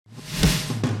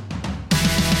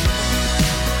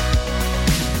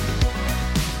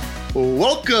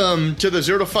Welcome to the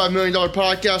 $0 to $5 million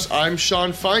podcast. I'm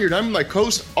Sean Finder, and I'm my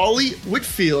co-host, Ollie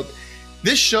Whitfield.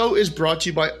 This show is brought to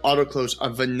you by AutoClose, a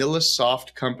vanilla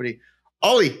soft company.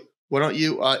 Ollie, why don't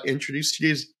you introduce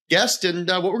today's guest and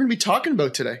what we're going to be talking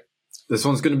about today? This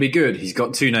one's going to be good. He's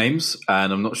got two names,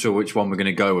 and I'm not sure which one we're going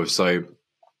to go with. So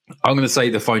I'm going to say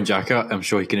the Phonejacker. I'm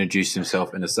sure he can introduce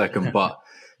himself in a second, but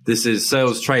this is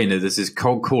sales trainer. This is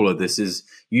cold caller. This is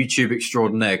YouTube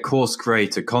extraordinaire, course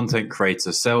creator, content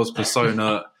creator, sales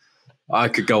persona. I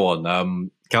could go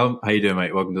on. Callum, how you doing,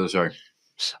 mate? Welcome to the show.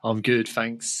 I'm good,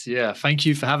 thanks. Yeah, thank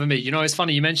you for having me. You know, it's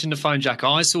funny, you mentioned the Phonejacker.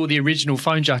 I saw the original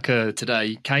Phonejacker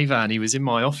today, K-Van. He was in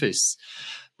my office,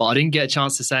 but I didn't get a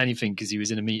chance to say anything because he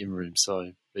was in a meeting room.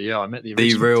 So, but yeah, I met the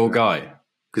original. The real guy.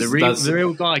 The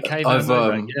real guy,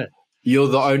 K-Van. Yeah. You're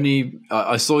the only...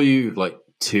 I saw you like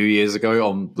 2 years ago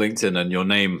on LinkedIn, and your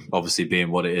name obviously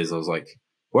being what it is, I was like,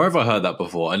 where have I heard that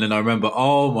before? And then I remember,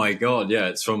 oh my God, yeah,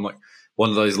 it's from like one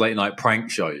of those late night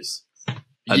prank shows.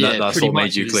 And that's what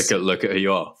made you look at who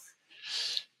you are.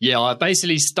 Yeah, I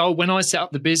basically stole, when I set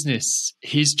up the business,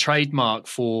 his trademark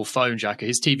for Phonejacker,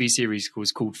 his TV series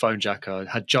was called Phonejacker,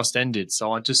 had just ended.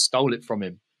 So I just stole it from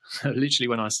him, literally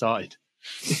when I started.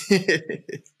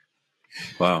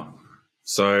 Wow.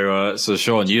 So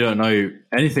Sean, you don't know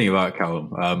anything about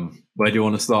Callum. Where do you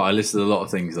want to start? I listed a lot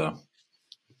of things there.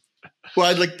 Well,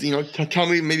 I'd like to, tell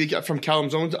me, maybe get from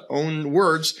Callum's own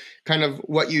words, kind of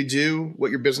what you do,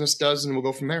 what your business does, and we'll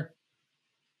go from there.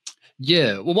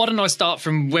 Yeah. Well, why don't I start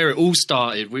from where it all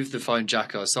started with the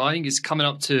Phonejacker? So I think it's coming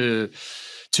up to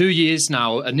 2 years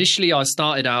now. Initially, I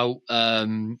started out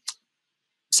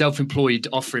self-employed,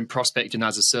 offering prospecting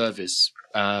as a service,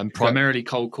 primarily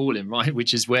cold calling, right?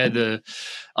 Which is where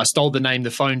I stole the name, the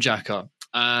Phonejacker.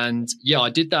 And yeah,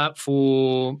 I did that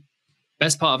for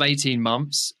best part of 18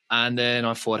 months. And then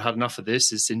I thought I'd had enough of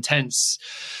this. It's intense,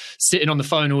 sitting on the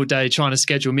phone all day, trying to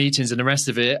schedule meetings and the rest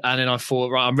of it. And then I thought,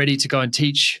 right, I'm ready to go and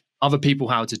teach other people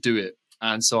how to do it.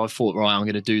 And so I thought, right, I'm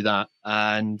going to do that.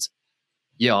 And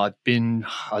yeah, I don't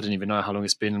even know how long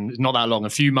it's been. Not that long, a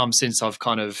few months since I've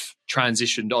kind of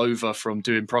transitioned over from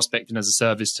doing prospecting as a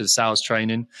service to sales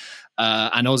training.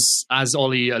 And as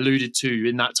Ollie alluded to,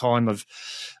 in that time I've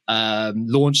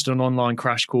launched an online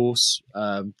crash course,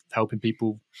 helping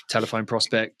people telephone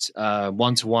prospect,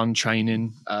 one-to-one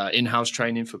training, in-house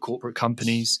training for corporate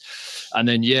companies. And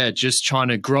then, yeah, just trying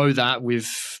to grow that with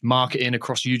marketing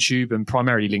across YouTube and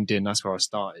primarily LinkedIn. That's where I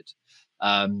started.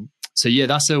 So yeah,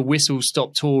 that's a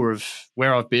whistle-stop tour of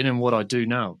where I've been and what I do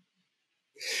now.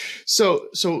 So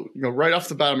right off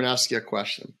the bat, I'm going to ask you a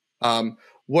question.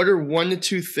 What are 1 to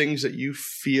 2 things that you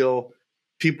feel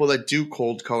people that do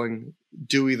cold calling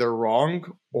do either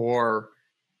wrong or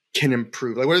can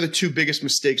improve? Like, what are the 2 biggest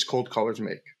mistakes cold callers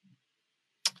make?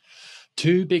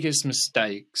 2 biggest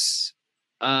mistakes.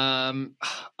 I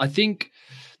think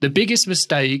the biggest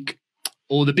mistake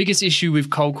or the biggest issue with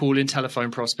cold calling,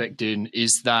 telephone prospecting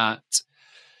is that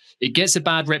it gets a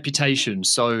bad reputation.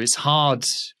 So it's hard.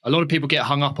 A lot of people get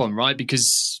hung up on, right?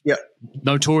 Because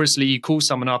notoriously you call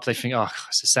someone up, they think, oh,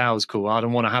 it's a sales call. I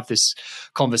don't want to have this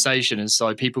conversation. And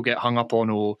so people get hung up on,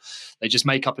 or they just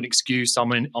make up an excuse.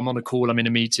 I'm on a call, I'm in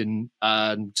a meeting,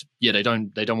 and yeah, they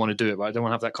don't want to do it, right? They don't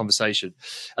want to have that conversation.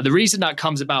 And the reason that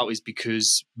comes about is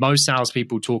because most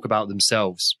salespeople talk about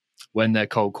themselves when they're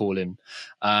cold calling.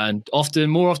 And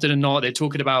more often than not, they're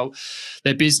talking about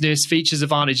their business, features,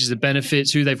 advantages, and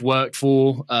benefits, who they've worked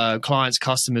for, clients,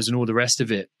 customers, and all the rest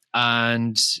of it.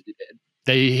 And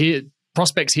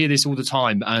prospects hear this all the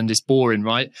time, and it's boring,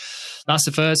 right? That's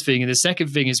the first thing. And the second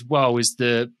thing as well is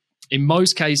in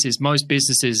most cases, most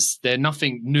businesses, they're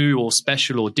nothing new or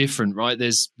special or different, right?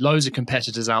 There's loads of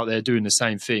competitors out there doing the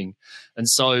same thing. And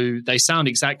so they sound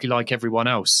exactly like everyone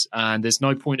else. And there's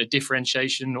no point of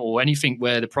differentiation or anything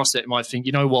where the prospect might think,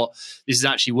 you know what, this is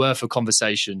actually worth a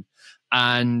conversation.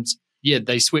 And yeah,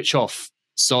 they switch off.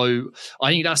 So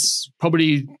I think that's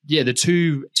probably, the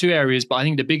two areas. But I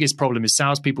think the biggest problem is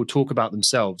salespeople talk about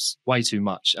themselves way too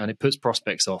much, and it puts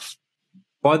prospects off.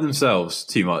 By themselves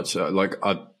too much. Like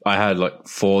I had like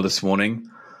 4 this morning.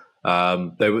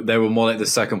 They were more like the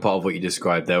second part of what you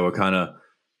described. They were kind of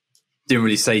didn't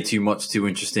really say too much, too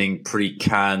interesting, pretty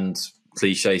canned,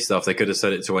 cliche stuff. They could have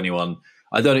said it to anyone.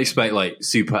 I don't expect like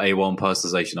super A1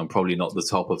 personalization. I'm probably not the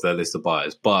top of their list of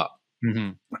buyers, but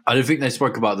I don't think they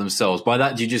spoke about themselves. By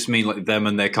that, do you just mean like them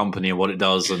and their company and what it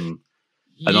does, and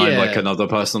I'm like another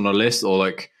person on the list, or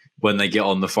like when they get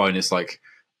on the phone, it's like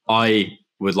I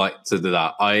would like to do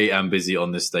that. I am busy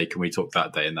on this day. Can we talk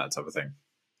that day and that type of thing?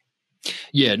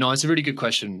 Yeah, no, it's a really good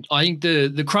question. I think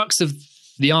the crux of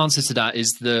the answer to that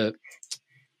is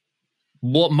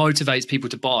what motivates people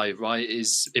to buy, right,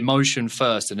 is emotion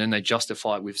first, and then they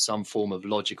justify it with some form of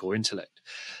logic or intellect.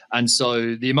 And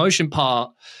so the emotion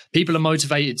part, people are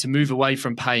motivated to move away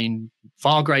from pain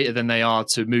far greater than they are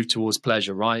to move towards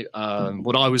pleasure, right?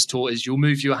 What I was taught is you'll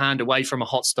move your hand away from a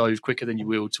hot stove quicker than you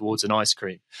will towards an ice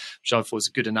cream, which I thought was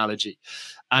a good analogy.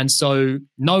 And so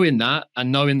knowing that,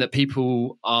 and knowing that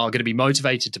people are going to be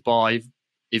motivated to buy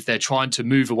if they're trying to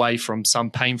move away from some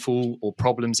painful or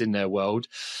problems in their world,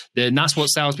 then that's what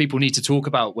salespeople need to talk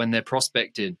about when they're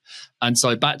prospecting. And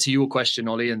so back to your question,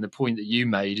 Ollie, and the point that you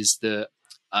made is that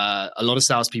a lot of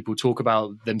salespeople talk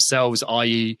about themselves,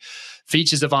 i.e.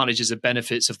 features, advantages, and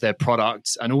benefits of their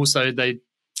products. And also they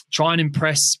try and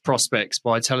impress prospects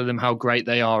by telling them how great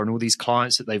they are and all these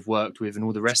clients that they've worked with and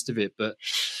all the rest of it. But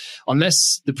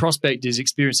unless the prospect is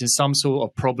experiencing some sort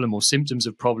of problem or symptoms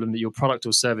of problem that your product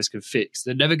or service can fix,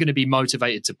 they're never going to be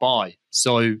motivated to buy.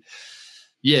 So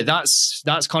yeah,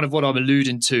 that's kind of what I'm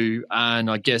alluding to.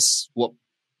 And I guess what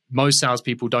most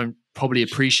salespeople don't probably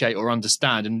appreciate or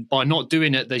understand. And by not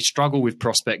doing it, they struggle with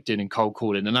prospecting and cold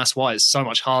calling. And that's why it's so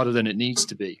much harder than it needs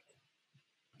to be.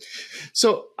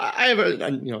 So I have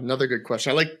another good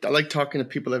question. I like talking to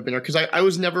people that have been there, because I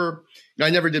was never, I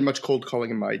never did much cold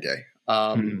calling in my day.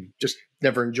 Just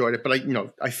never enjoyed it. But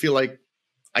I feel like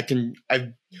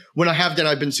when I have done,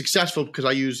 I've been successful because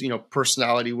I use,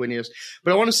 personality winniness.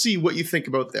 But I want to see what you think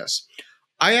about this.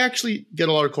 I actually get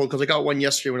a lot of cold calls. I got one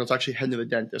yesterday when I was actually heading to the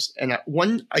dentist. And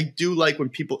one I do like when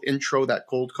people intro that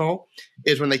cold call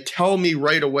is when they tell me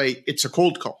right away it's a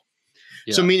cold call.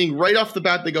 Yeah. So meaning right off the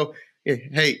bat, they go,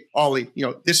 hey, Ollie,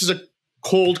 this is a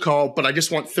cold call, but I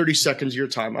just want 30 seconds of your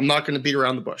time. I'm not going to beat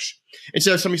around the bush.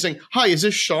 Instead of somebody saying, hi, is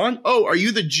this Sean? Oh, are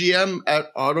you the GM at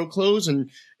Auto Close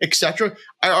and etc.?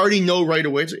 I already know right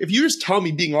away. So if you just tell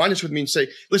me, being honest with me and say,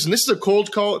 listen, this is a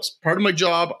cold call. It's part of my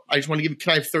job. I just want to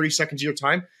can I have 30 seconds of your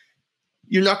time?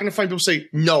 You're not going to find people say,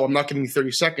 no, I'm not giving you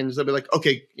 30 seconds. They'll be like,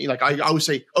 okay. Like I always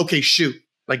say, okay, shoot,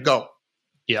 like go.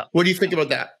 Yeah. What do you think about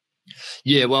that?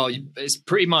 Yeah, well, it's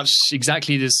pretty much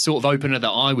exactly the sort of opener that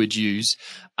I would use.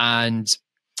 And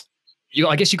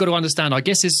I guess you've got to understand, I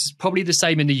guess it's probably the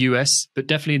same in the US, but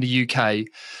definitely in the UK,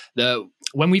 that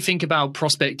when we think about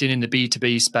prospecting in the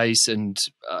B2B space and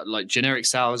like generic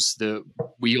sales that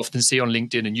we often see on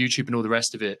LinkedIn and YouTube and all the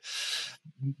rest of it,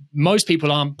 most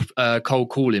people aren't cold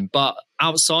calling. But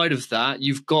outside of that,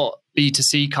 you've got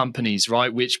B2C companies,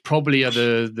 right, which probably are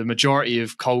the majority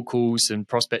of cold calls and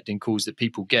prospecting calls that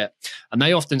people get. And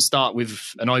they often start with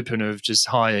an opener of just,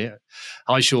 hi,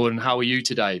 Sean, how are you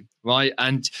today, right?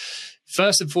 And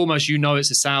first and foremost,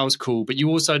 it's a sales call, but you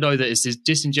also know that it's this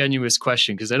disingenuous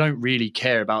question because they don't really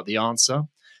care about the answer.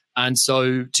 And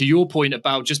so to your point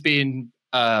about just being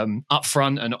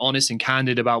upfront and honest and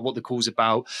candid about what the call's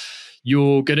about,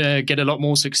 you're going to get a lot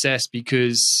more success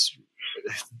because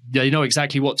they know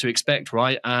exactly what to expect,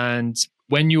 right? And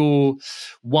when you're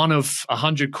one of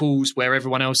 100 calls where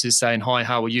everyone else is saying, hi,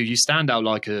 how are you? You stand out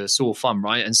like a sore thumb,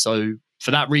 right? And so for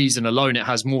that reason alone, it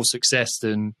has more success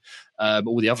than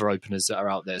all the other openers that are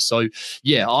out there. So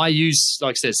yeah, I use,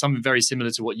 like I said, something very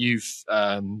similar to what you've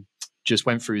just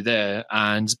went through there,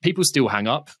 and people still hang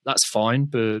up. That's fine,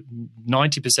 but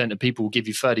 90% of people will give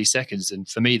you 30 seconds. And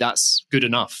for me, that's good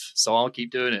enough. So I'll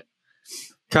keep doing it.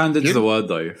 Candid's the word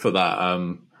though for that.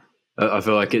 I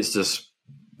feel like it's just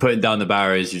putting down the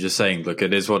barriers. You're just saying, look,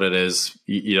 it is what it is.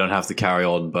 You don't have to carry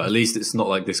on, but at least it's not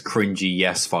like this cringy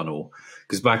yes funnel.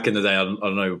 Because back in the day, I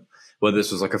don't know whether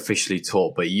this was like officially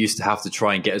taught, but you used to have to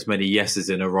try and get as many yeses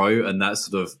in a row, and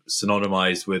that's sort of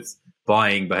synonymized with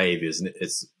buying behaviors. And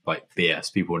it's like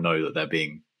BS. People know that they're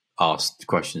being asked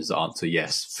questions that answer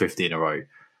yes 50 in a row.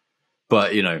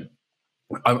 But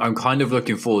I'm kind of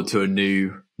looking forward to a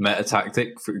new meta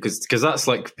tactic because that's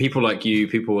like people like you,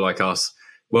 people like us.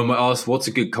 When we're asked what's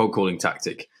a good cold calling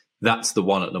tactic, that's the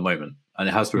one at the moment, and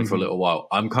it has been for a little while.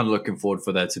 I'm kind of looking forward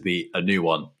for there to be a new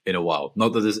one in a while.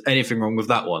 Not that there's anything wrong with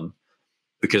that one,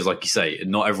 because like you say,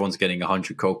 not everyone's getting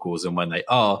 100 cold calls, and when they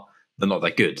are, they're not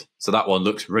that good. So that one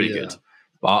looks really good.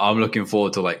 But I'm looking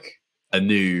forward to like a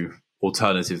new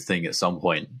alternative thing at some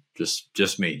point.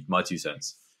 Just me, my 2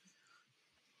 cents.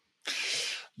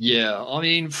 Yeah, I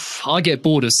mean, I get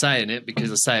bored of saying it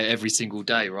because I say it every single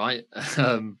day, right?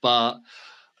 But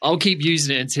I'll keep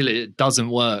using it until it doesn't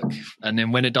work. And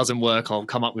then when it doesn't work, I'll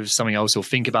come up with something else or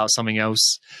think about something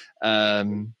else.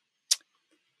 And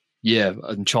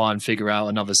try and figure out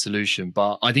another solution.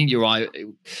 But I think you're right,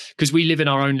 because we live in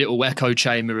our own little echo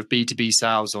chamber of B2B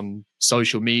sales on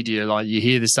social media. Like you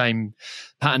hear the same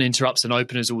pattern interrupts and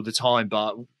openers all the time,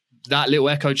 but that little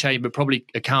echo chamber probably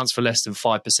accounts for less than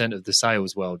 5% of the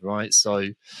sales world, right? So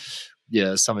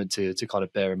yeah, something to kind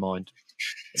of bear in mind.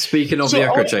 Speaking of the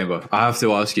echo chamber, I have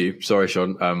to ask you. Sorry,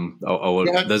 Sean.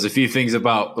 There's a few things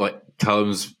about like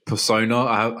Callum's persona.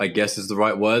 I guess is the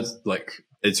right word. Like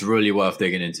it's really worth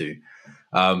digging into.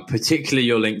 Particularly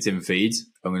your LinkedIn feed.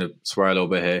 I'm going to swear a little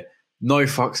bit here. No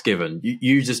fucks given.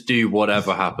 You just do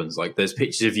whatever happens. Like there's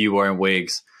pictures of you wearing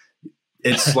wigs.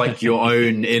 It's like your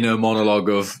own inner monologue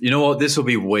of, you know what, this will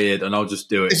be weird, and I'll just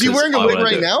do it. Is he wearing a wig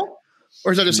right now?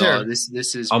 Or is that his hair? This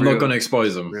is. I'm not going to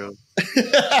expose them.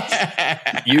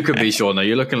 You could be, Sean.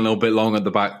 You're looking a little bit long at the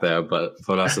back there, but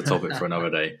that's a topic for another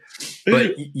day.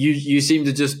 But you seem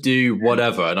to just do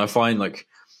whatever, and I find like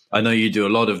I know you do a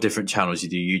lot of different channels. You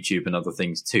do YouTube and other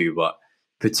things too, but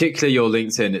particularly your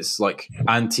LinkedIn, it's like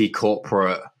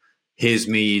anti-corporate. Here's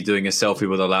me doing a selfie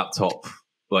with a laptop.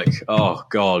 Like, oh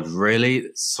God, really?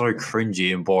 It's so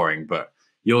cringy and boring. But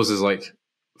yours is like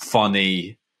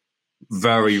funny,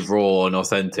 very raw and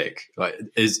authentic. Like,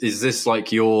 is this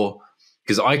like your?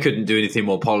 Because I couldn't do anything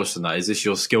more polished than that. Is this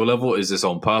your skill level? Is this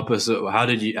on purpose? How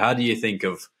do you think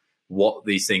of what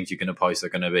these things you're going to post are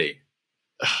going to be?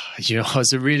 You know,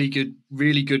 it's a really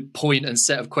good point and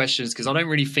set of questions because I don't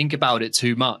really think about it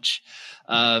too much.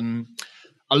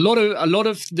 A lot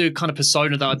of the kind of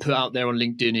persona that I put out there on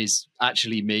LinkedIn is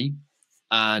actually me,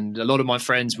 and a lot of my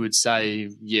friends would say,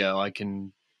 "Yeah, I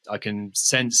can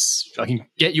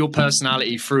get your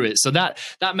personality through it." So that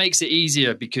makes it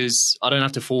easier because I don't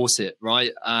have to force it,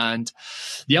 right? And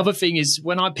the other thing is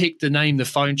when I picked the name, the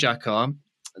Phonejacker,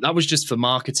 that was just for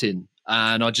marketing,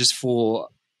 and I just thought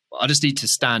I just need to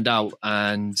stand out.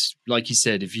 And like you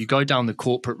said, if you go down the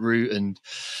corporate route and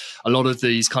a lot of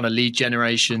these kind of lead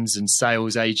generations and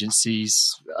sales agencies,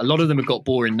 a lot of them have got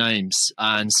boring names.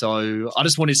 And so I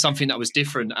just wanted something that was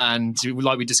different. And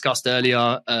like we discussed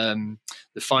earlier, the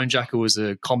Phonejacker was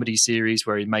a comedy series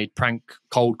where he made prank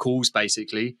cold calls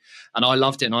basically. And I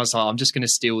loved it. And I was like, I'm just going to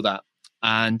steal that.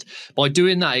 And by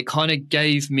doing that, it kind of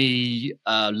gave me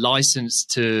license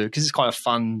to, because it's quite a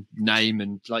fun name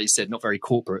and like you said, not very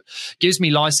corporate, gives me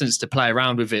license to play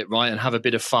around with it, right, and have a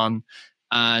bit of fun.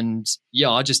 And yeah,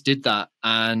 I just did that.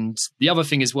 And the other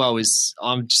thing as well is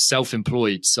I'm just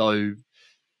self-employed, so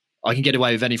I can get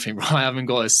away with anything, right? I haven't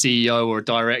got a CEO or a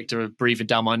director breathing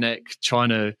down my neck trying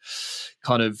to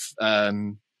kind of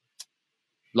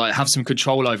like have some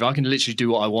control over. I can literally do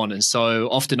what I want. And so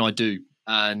often I do.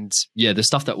 And yeah, the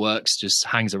stuff that works just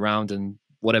hangs around, and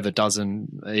whatever doesn't,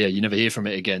 yeah, you never hear from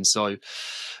it again. So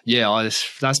yeah,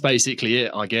 that's basically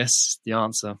it, I guess, the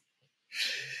answer.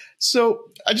 So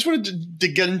I just wanted to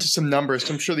get into some numbers.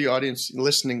 I'm sure the audience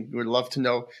listening would love to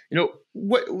know,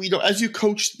 as you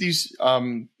coach these,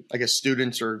 I guess,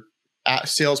 students or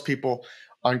salespeople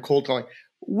on cold calling,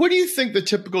 what do you think the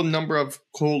typical number of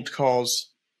cold calls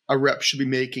a rep should be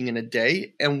making in a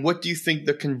day? And what do you think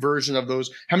the conversion of those,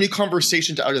 how many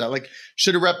conversations out of that? Like,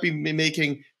 should a rep be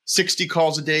making 60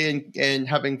 calls a day and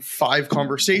having 5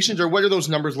 conversations, or what do those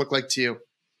numbers look like to you?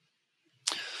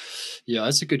 Yeah,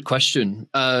 that's a good question.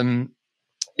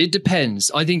 It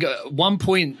depends. I think one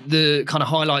point that kind of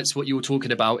highlights what you were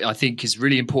talking about, I think is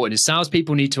really important, is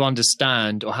salespeople need to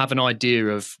understand or have an idea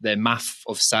of their math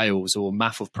of sales or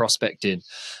math of prospecting.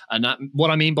 And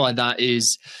what I mean by that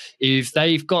is if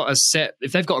they've got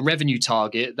a revenue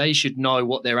target, they should know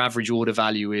what their average order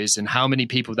value is and how many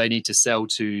people they need to sell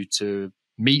to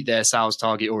meet their sales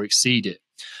target or exceed it.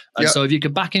 And so if you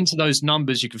could back into those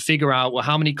numbers, you can figure out, well,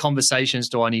 how many conversations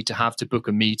do I need to have to book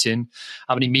a meeting?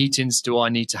 How many meetings do I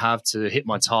need to have to hit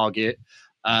my target?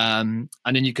 And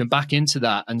then you can back into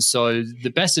that. And so the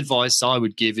best advice I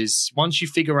would give is once you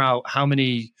figure out how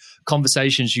many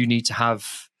conversations you need to have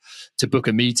to book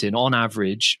a meeting on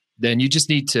average, then you just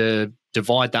need to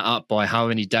divide that up by how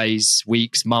many days,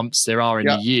 weeks, months there are in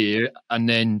a year, and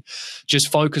then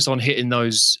just focus on hitting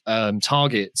those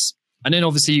targets. And then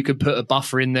obviously you could put a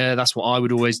buffer in there. That's what I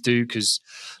would always do because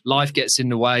life gets in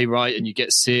the way, right? And you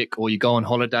get sick or you go on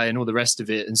holiday and all the rest of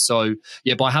it. And so,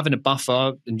 yeah, by having a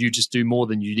buffer and you just do more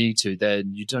than you need to,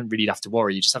 then you don't really have to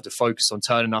worry. You just have to focus on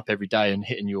turning up every day and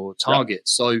hitting your target. Yeah.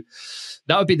 So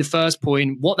that would be the first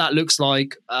point. What that looks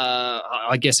like,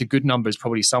 I guess a good number is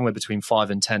probably somewhere between 5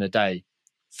 and 10 a day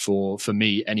for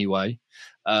me anyway.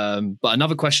 But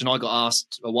another question I got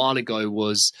asked a while ago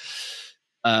was,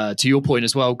 to your point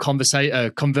as well,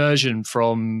 conversion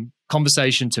from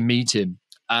conversation to meeting.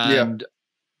 And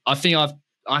I think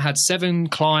I had 7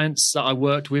 clients that I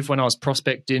worked with when I was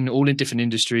prospecting, all in different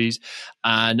industries,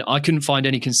 and I couldn't find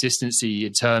any consistency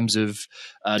in terms of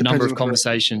number of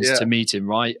conversations to meeting,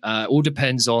 right? All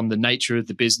depends on the nature of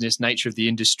the business, nature of the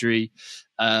industry.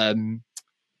 And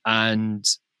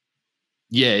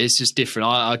Yeah, it's just different.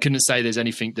 I couldn't say there's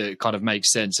anything that kind of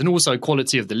makes sense. And also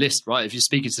quality of the list, right? If you're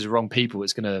speaking to the wrong people,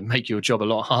 it's going to make your job a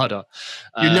lot harder.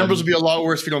 Your numbers will be a lot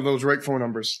worse if you don't have those right phone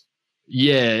numbers.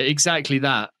 Yeah, exactly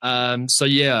that. So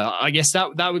yeah, I guess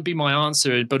that would be my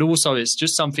answer. But also it's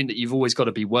just something that you've always got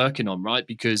to be working on, right?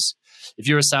 Because if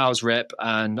you're a sales rep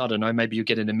and I don't know, maybe you're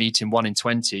getting a meeting 1 in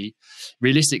 20,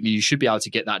 realistically, you should be able to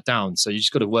get that down. So you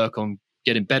just got to work on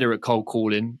getting better at cold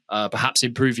calling, perhaps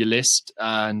improve your list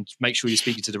and make sure you're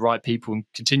speaking to the right people and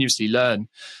continuously learn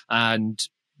and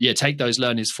yeah, take those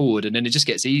learnings forward. And then it just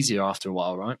gets easier after a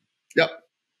while, right? Yep.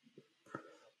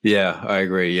 Yeah, I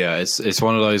agree. Yeah, it's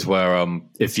one of those where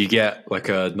if you get like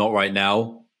a not right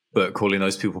now, but calling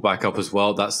those people back up as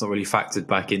well, that's not really factored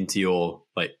back into your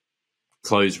like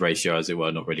close ratio, as it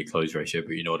were. Not really close ratio,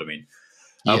 but you know what I mean.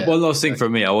 Yeah, one last thing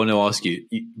from me, I want to ask you.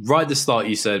 Right at the start,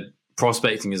 you said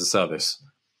prospecting is a service.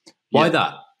 Why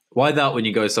that? Why that when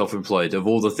you go self-employed? Of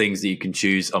all the things that you can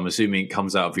choose, I'm assuming it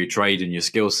comes out of your trade and your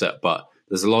skill set, but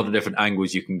there's a lot of different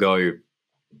angles you can go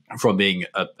from being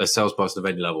a salesperson of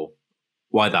any level.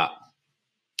 Why that?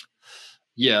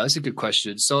 Yeah, that's a good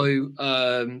question. So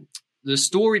the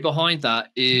story behind that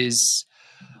is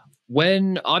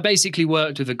when I basically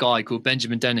worked with a guy called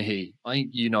Benjamin Dennehy. I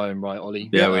think you know him, right, Ollie?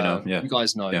 Yeah, we know. Yeah, you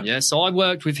guys know him. Yeah. So I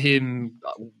worked with him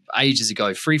ages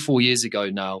ago, 3-4 years ago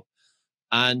now,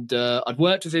 and I'd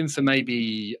worked with him for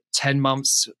maybe 10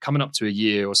 months, coming up to a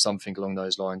year or something along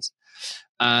those lines.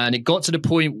 And it got to the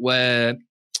point where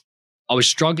I was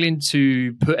struggling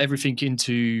to put everything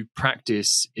into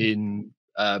practice in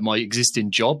my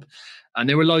existing job. And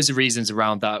there were loads of reasons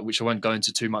around that, which I won't go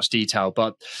into too much detail,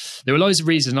 but there were loads of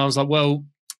reasons. And I was like, well,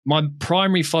 my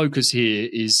primary focus here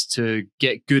is to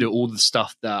get good at all the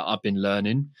stuff that I've been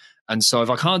learning. And so if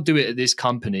I can't do it at this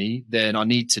company, then I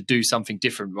need to do something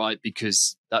different, right?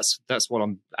 Because that's what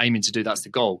I'm aiming to do. That's the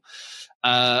goal.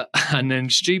 And then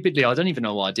stupidly, I don't even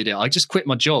know why I did it. I just quit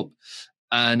my job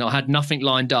and I had nothing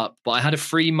lined up, but I had a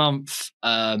 3-month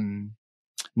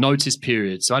notice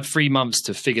period. So I had 3 months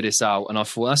to figure this out. And I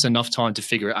thought that's enough time to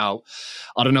figure it out.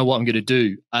 I don't know what I'm going to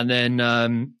do. And then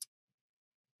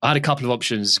I had a couple of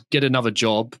options, get another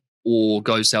job or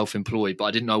go self-employed, but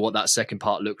I didn't know what that second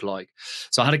part looked like.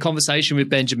 So I had a conversation with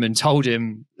Benjamin, told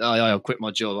him, I'll quit my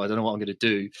job. I don't know what I'm going to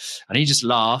do. And he just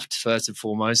laughed, first and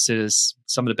foremost. It was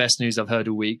some of the best news I've heard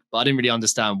all week, but I didn't really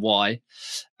understand why.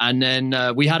 And then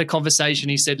we had a conversation.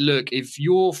 He said, look, if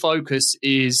your focus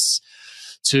is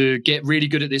to get really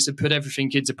good at this and put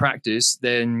everything into practice,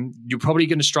 then you're probably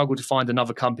going to struggle to find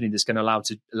another company that's going to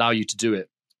allow you to do it.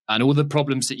 And all the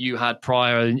problems that you had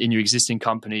prior in your existing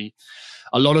company,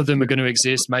 a lot of them are going to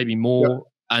exist, maybe more. Yep.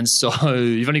 And so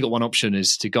you've only got one option,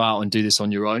 is to go out and do this on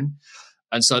your own.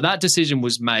 And so that decision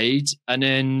was made. And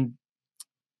then,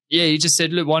 yeah, he just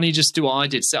said, look, why don't you just do what I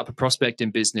did, set up a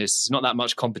prospecting business. There's not that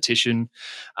much competition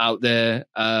out there.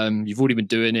 You've already been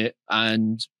doing it.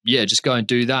 And yeah, just go and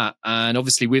do that. And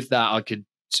obviously with that, I could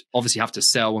obviously have to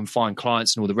sell and find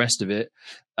clients and all the rest of it.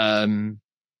 And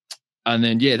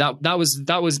then, yeah, that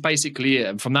was basically it.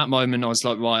 And from that moment, I was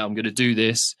like, right, I'm going to do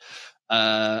this.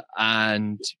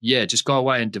 And yeah, just go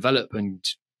away and develop and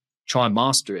try and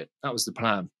master it. That was the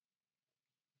plan.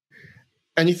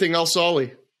 Anything else,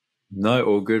 Ollie? No,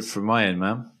 all good from my end,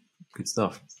 man. Good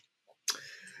stuff.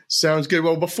 Sounds good.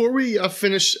 Well, before we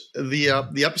finish the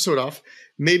episode off,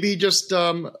 maybe just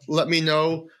let me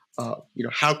know,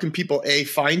 how can people A,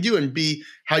 find you, and B,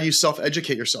 how do you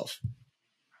self-educate yourself?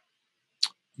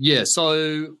 Yeah.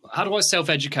 So how do I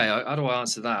self-educate? How do I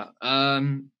answer that?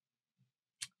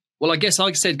 Well, I guess,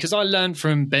 like I said, because I learned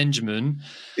from Benjamin,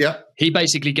 he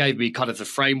basically gave me kind of the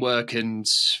framework and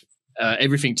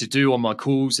everything to do on my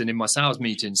calls and in my sales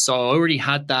meetings. So I already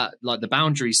had that, like the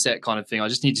boundary set kind of thing. I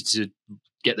just needed to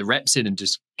get the reps in and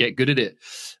just get good at it.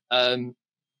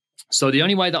 So the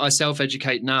only way that I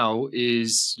self-educate now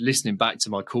is listening back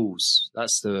to my calls.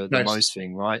 That's the most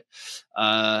thing, right?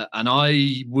 And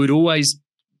I would always,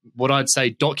 what I'd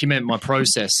say, document my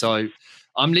process. So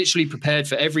I'm literally prepared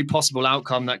for every possible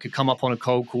outcome that could come up on a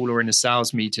cold call or in a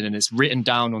sales meeting, and it's written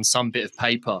down on some bit of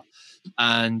paper.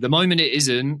 And the moment it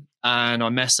isn't, and I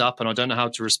mess up and I don't know how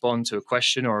to respond to a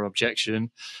question or an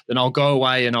objection, then I'll go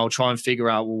away and I'll try and figure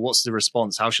out, well, what's the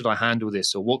response? How should I handle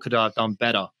this? Or what could I have done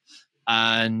better?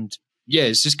 And yeah,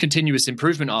 it's just continuous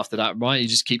improvement after that, right? You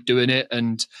just keep doing it.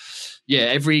 And yeah,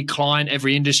 every client,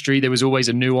 every industry, there was always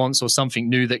a nuance or something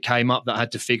new that came up that I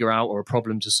had to figure out, or a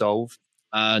problem to solve.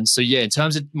 And so, yeah, in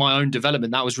terms of my own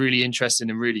development, that was really interesting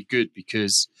and really good,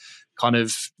 because kind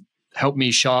of helped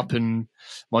me sharpen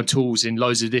my tools in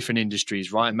loads of different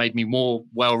industries, right? It made me more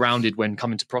well-rounded when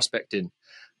coming to prospecting.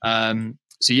 So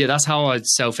yeah, that's how I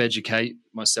self-educate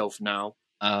myself now.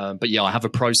 But yeah, I have a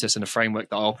process and a framework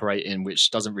that I operate in,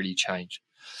 which doesn't really change.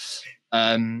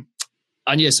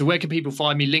 And yeah, so where can people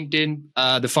find me? LinkedIn,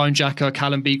 the Phonejacker,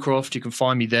 Callum Beecroft. You can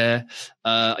find me there.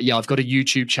 Yeah, I've got a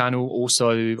YouTube channel.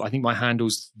 Also, I think my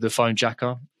handle's the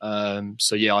Phonejacker.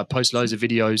 So yeah, I post loads of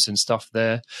videos and stuff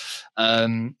there.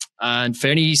 And for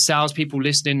any salespeople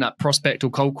listening that prospect or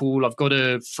cold call, I've got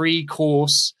a free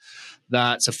course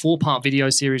that's a 4-part video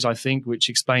series, I think, which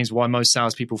explains why most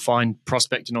salespeople find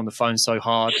prospecting on the phone so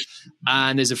hard.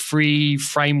 And there's a free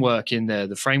framework in there,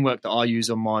 the framework that I use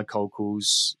on my cold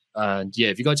calls. And yeah,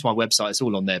 if you go to my website, it's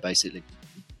all on there, basically.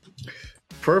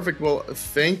 Perfect. Well,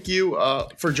 thank you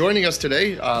for joining us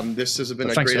today. This has been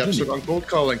a great episode on cold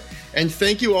calling. And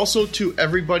thank you also to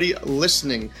everybody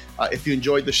listening. If you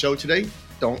enjoyed the show today,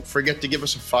 don't forget to give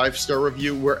us a 5-star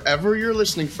review wherever you're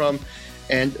listening from,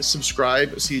 and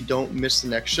subscribe so you don't miss the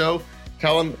next show.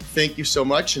 Callum, thank you so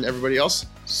much. And everybody else,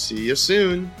 see you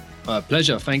soon.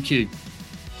 Pleasure. Thank you.